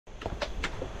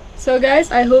So guys,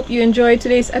 I hope you enjoyed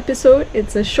today's episode.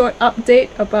 It's a short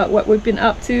update about what we've been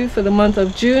up to for the month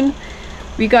of June.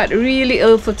 We got really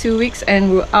ill for 2 weeks and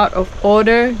we're out of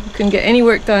order. We couldn't get any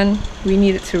work done. We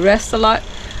needed to rest a lot.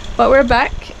 But we're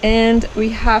back and we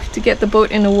have to get the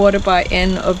boat in the water by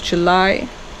end of July.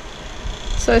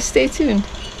 So stay tuned.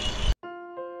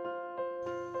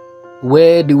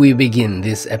 Where do we begin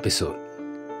this episode?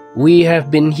 We have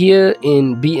been here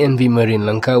in BNV Marine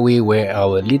Langkawi, where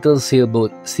our little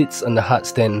sailboat sits on the hard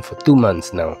stand for 2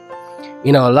 months now.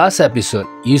 In our last episode,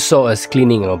 you saw us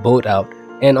cleaning our boat out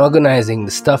and organizing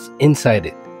the stuff inside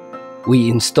it. We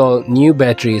installed new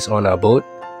batteries on our boat,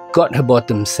 got her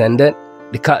bottom sanded,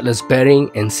 the cutlass bearing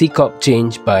and seacock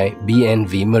changed by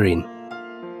BNV Marine.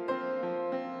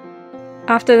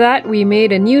 After that, we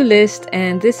made a new list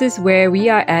and this is where we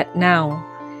are at now.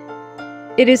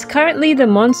 It is currently the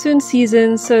monsoon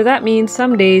season, so that means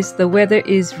some days the weather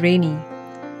is rainy.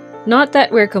 Not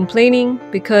that we're complaining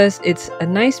because it's a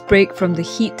nice break from the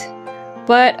heat,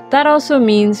 but that also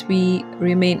means we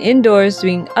remain indoors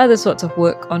doing other sorts of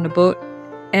work on the boat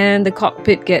and the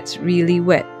cockpit gets really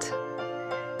wet.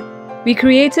 We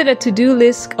created a to-do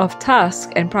list of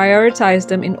tasks and prioritized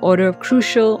them in order of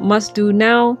crucial must-do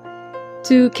now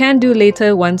to can-do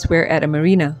later once we're at a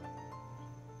marina.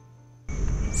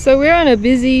 So we're on a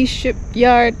busy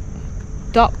shipyard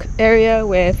dock area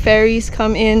where ferries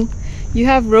come in. You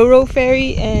have Ro-Ro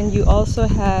ferry and you also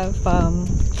have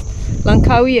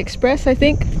Langkawi Express, I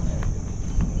think.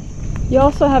 You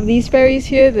also have these ferries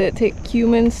here that take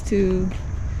Cummins to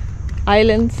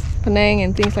islands, Penang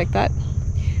and things like that.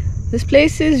 This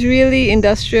place is really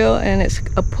industrial and it's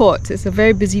a port. It's a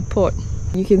very busy port.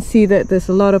 You can see that there's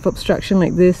a lot of obstruction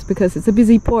like this because it's a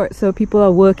busy port, so people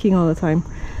are working all the time.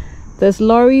 There's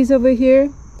lorries over here,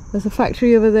 there's a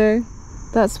factory over there,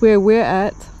 that's where we're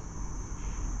at,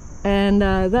 and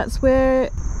that's where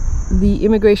the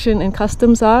immigration and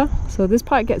customs are. So this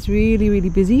part gets really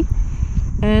busy,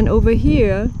 and over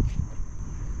here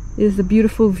is the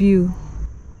beautiful view.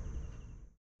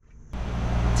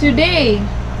 Today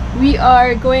we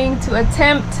are going to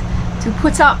attempt to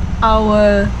put up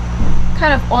our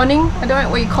kind of awning, I don't know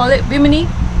what you call it, bimini,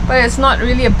 but it's not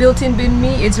really a built-in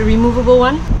bimini, it's a removable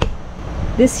one.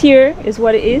 This here is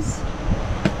what it is,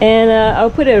 and I'll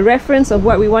put a reference of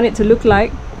what we want it to look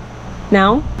like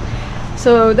now.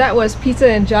 So that was Peter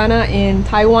and Jana in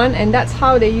Taiwan, and that's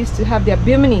how they used to have their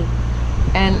bimini,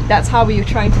 and that's how we were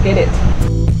trying to get it.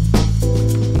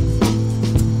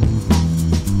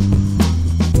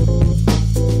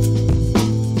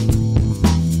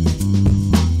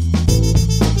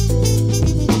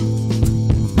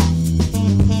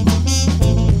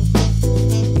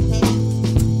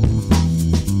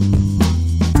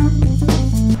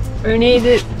 Renee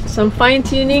did some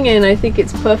fine-tuning and I think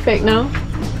it's perfect now.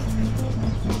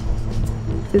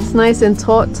 It's nice and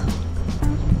taut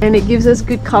and it gives us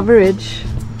good coverage.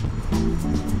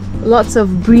 Lots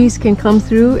of breeze can come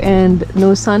through and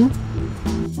no sun.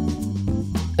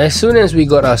 As soon as we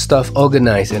got our stuff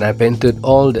organized and I painted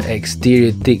all the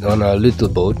exterior thick on our little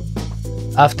boat,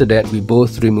 after that we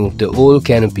both removed the old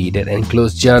canopy that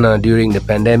enclosed Jana during the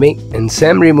pandemic, and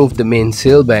Sam removed the main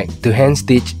sail back to hand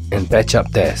stitch and patch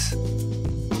up tears.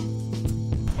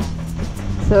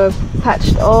 So I've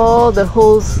patched all the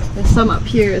holes, there's some up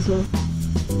here as well.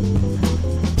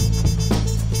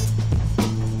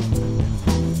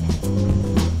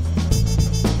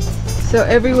 So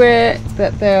everywhere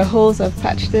that there are holes I've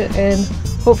patched it, and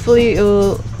hopefully it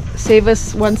will save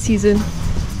us one season.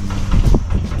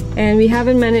 And we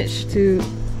haven't managed to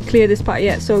clear this part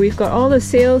yet, so we've got all the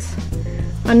sails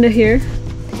under here.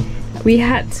 We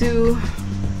had to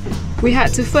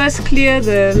first clear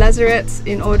the lazarettes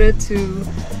in order to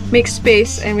make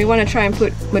space, and we want to try and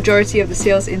put majority of the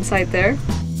sails inside there.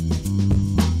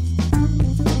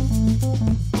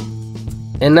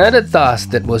 Another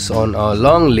task that was on our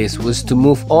long list was to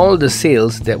move all the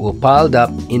sails that were piled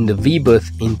up in the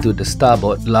V-berth into the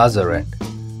starboard lazarette.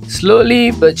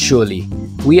 Slowly but surely,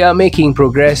 we are making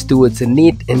progress towards a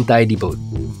neat and tidy boat.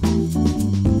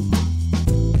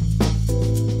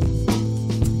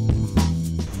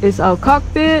 Is our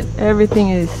cockpit. Everything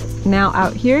is now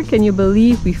out here. Can you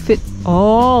believe we fit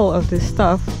all of this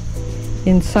stuff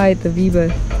inside the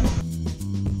V-berth?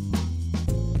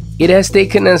 It has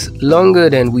taken us longer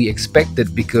than we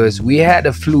expected because we had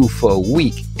a flu for a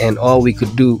week and all we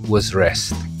could do was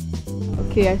rest.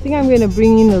 Okay, I think I'm going to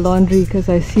bring in the laundry because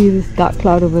I see this dark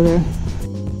cloud over there.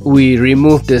 We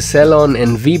removed the salon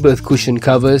and V-berth cushion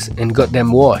covers and got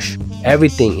them washed.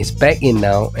 Everything is back in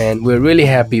now and we're really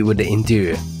happy with the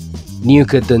interior. New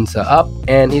curtains are up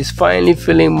and it's finally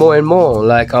feeling more and more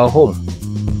like our home.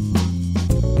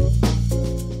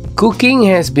 Cooking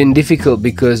has been difficult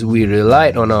because we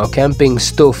relied on our camping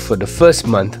stove for the first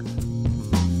month.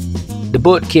 The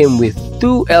boat came with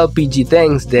 2 LPG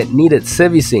tanks that needed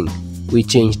servicing. We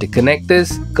changed the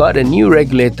connectors, got a new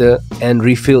regulator and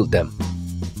refilled them.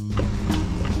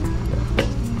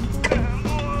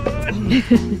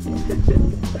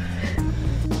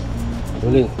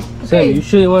 Sam, you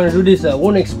sure you want to do this?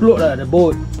 Won't explode the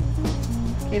boat.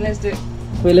 Okay, let's do it.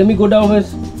 Wait, let me go down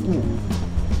first.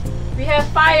 We have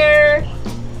fire!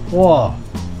 Wow,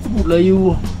 good lah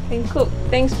you. Can cook.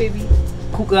 Thanks, baby.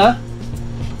 Cook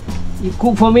You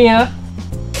cook for me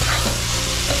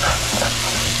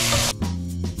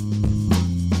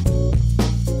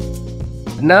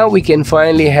Now we can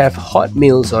finally have hot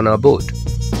meals on our boat.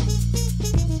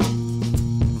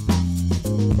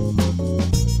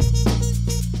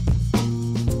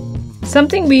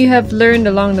 Something we have learned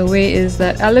along the way is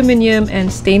that aluminium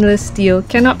and stainless steel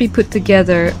cannot be put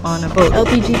together on a boat.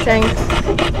 LPG tanks,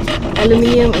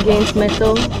 aluminium against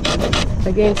metal,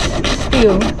 against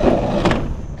steel,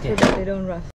 so that they don't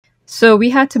rust. So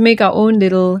we had to make our own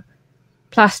little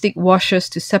plastic washers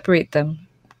to separate them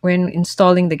when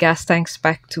installing the gas tanks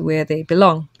back to where they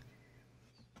belong.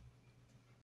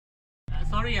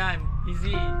 Sorry, I'm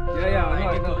busy. Yeah,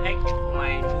 I need to act for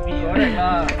my movie.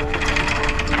 Correct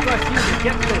Because you the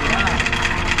captain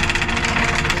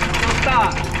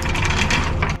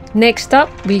Next up,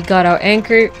 we got our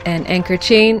anchor and anchor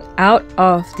chain out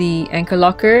of the anchor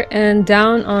locker and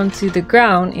down onto the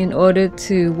ground in order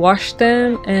to wash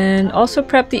them and also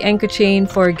prep the anchor chain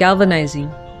for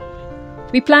galvanizing.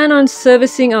 We plan on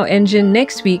servicing our engine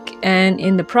next week, and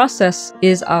in the process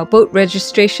is our boat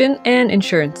registration and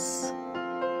insurance.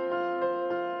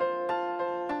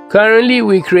 Currently,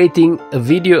 we're creating a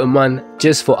video a month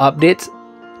just for updates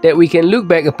that we can look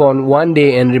back upon one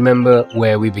day and remember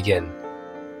where we began.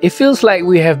 It feels like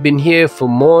we have been here for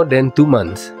more than 2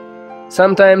 months.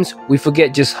 Sometimes we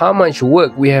forget just how much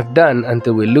work we have done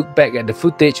until we look back at the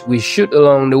footage we shoot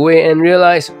along the way and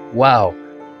realize, wow,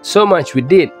 so much we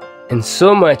did and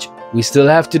so much we still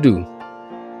have to do.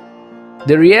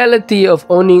 The reality of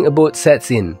owning a boat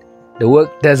sets in. The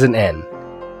work doesn't end.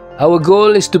 Our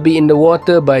goal is to be in the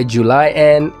water by July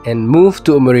end and move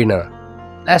to a marina.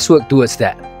 Let's work towards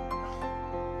that.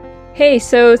 Hey,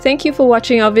 so thank you for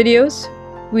watching our videos.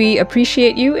 We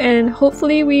appreciate you, and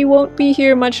hopefully we won't be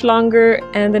here much longer,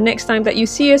 and the next time that you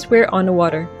see us, we're on the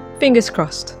water. Fingers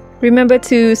crossed. Remember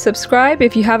to subscribe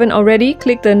if you haven't already.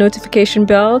 Click the notification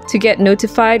bell to get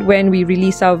notified when we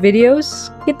release our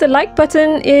videos. Hit the like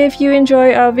button if you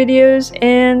enjoy our videos,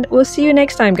 and we'll see you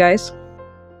next time, guys.